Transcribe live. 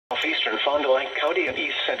Fond du Lac County in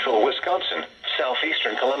east central Wisconsin,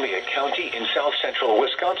 southeastern Columbia County in south central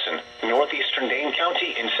Wisconsin, northeastern Dane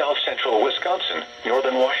County in south central Wisconsin,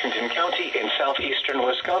 northern Washington County in southeastern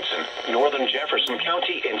Wisconsin, northern Jefferson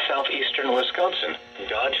County in southeastern Wisconsin,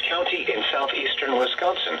 Dodge County in southeastern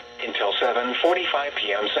Wisconsin, until 7:45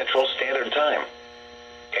 p.m. Central Standard Time.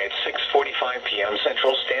 At 6:45 p.m.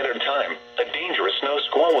 Central Standard Time, a dangerous snow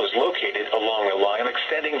squall was located along a line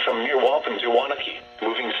extending from near Walpen to Waunakee,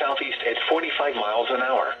 moving southeast at 45 miles an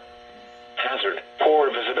hour. Hazard: poor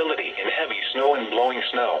visibility in heavy snow and blowing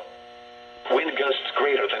snow. Wind gusts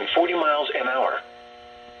greater than 40 miles an hour.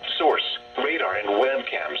 Source: radar and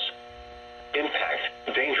webcams.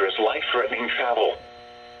 Impact: dangerous, life-threatening travel.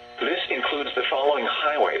 This includes the following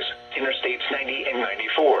highways: Interstates 90 and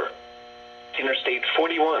 94. Interstate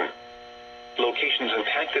 41. Locations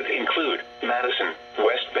impacted include Madison,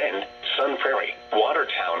 West Bend, Sun Prairie,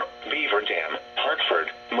 Watertown, Beaver Dam,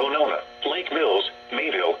 Hartford, Monona, Lake Mills,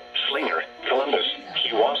 Mayville, Slinger, Columbus,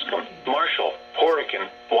 Kewaskum, Marshall, Horicon,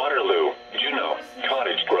 Waterloo, Juneau,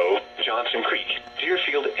 Cottage Grove, Johnson Creek,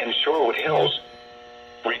 Deerfield, and Shorewood Hills.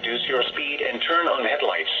 Reduce your speed and turn on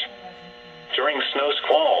headlights. During snow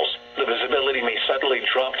squalls, the visibility may suddenly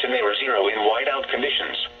drop to near zero in whiteout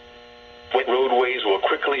conditions. Wet roadways will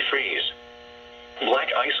quickly freeze. Black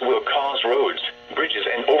ice will cause roads, bridges,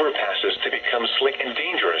 and overpasses to become slick and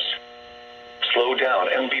dangerous. Slow down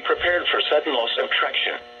and be prepared for sudden loss of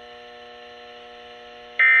traction.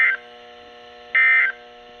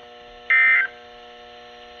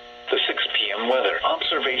 The 6 p.m. weather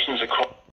observations across